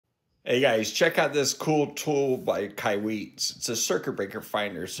Hey guys, check out this cool tool by Kaiweets. It's a circuit breaker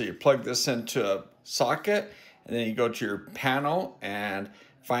finder. So you plug this into a socket and then you go to your panel and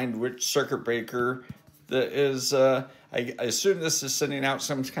find which circuit breaker that is, I assume this is sending out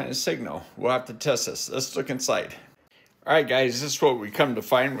some kind of signal. We'll have to test this. Let's look inside. All right guys, this is what we come to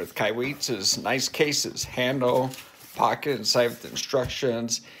find with Kaiweets is nice cases, handle, pocket inside with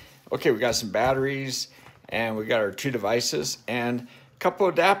instructions. Okay, we got some batteries and we got our two devices and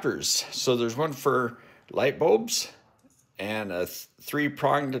couple adapters. So there's one for light bulbs and a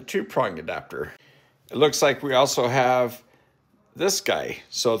 3-pronged to 2-pronged adapter. It looks like we also have this guy.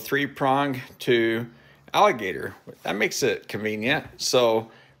 So 3-prong to alligator. That makes it convenient. So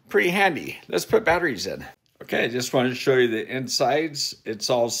pretty handy. Let's put batteries in. Okay, I just wanted to show you the insides.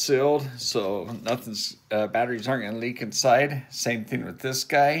 It's all sealed, so nothing's batteries aren't gonna leak inside. Same thing with this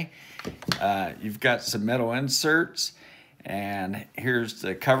guy. You've got some metal inserts. And here's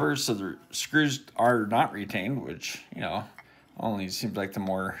the cover, so the screws are not retained, which, you know, only seems like the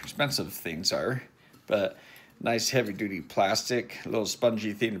more expensive things are. But nice heavy-duty plastic, a little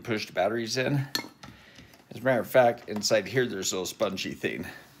spongy thing to push the batteries in. As a matter of fact, inside here there's a little spongy thing.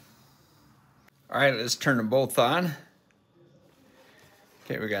 All right, let's turn them both on.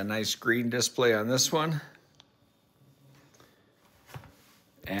 Okay, we got a nice green display on this one.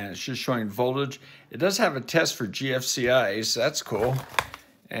 And it's just showing voltage. It does have a test for GFCI, so that's cool.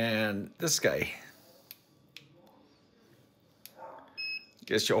 And this guy.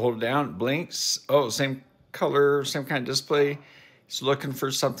 Guess you'll hold it down, it blinks. Oh, same color, same kind of display. It's looking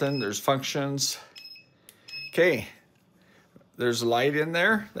for something, there's functions. Okay, there's a light in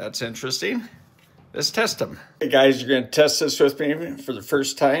there, that's interesting. Let's test them. Hey guys, you're gonna test this with me for the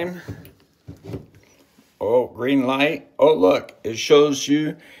first time. Oh, green light. Oh, look, it shows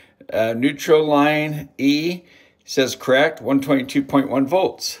you neutral line E. Says correct, 122.1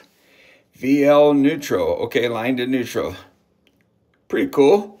 volts. VL neutral. Okay, line to neutral. Pretty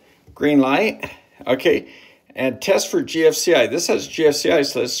cool. Green light. Okay, and test for GFCI. This has GFCI,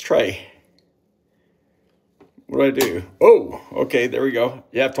 so let's try. What do I do? Oh, okay, there we go.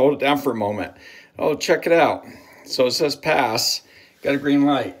 You have to hold it down for a moment. Oh, check it out. So it says pass. Got a green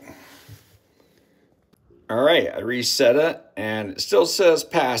light. All right, I reset it, and it still says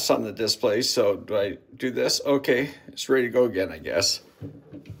pass on the display, so do I do this? Okay, it's ready to go again, I guess.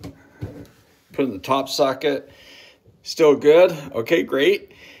 Put in the top socket, still good. Okay,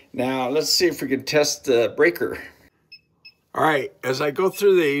 great. Now, let's see if we can test the breaker. All right, as I go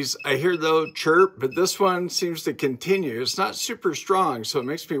through these, I hear the chirp, but this one seems to continue. It's not super strong, so it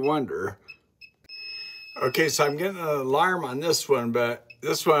makes me wonder. Okay, so I'm getting an alarm on this one, but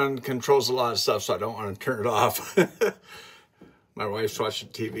this one controls a lot of stuff, so I don't want to turn it off. My wife's watching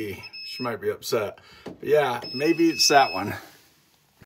TV. She might be upset. But yeah, maybe it's that one.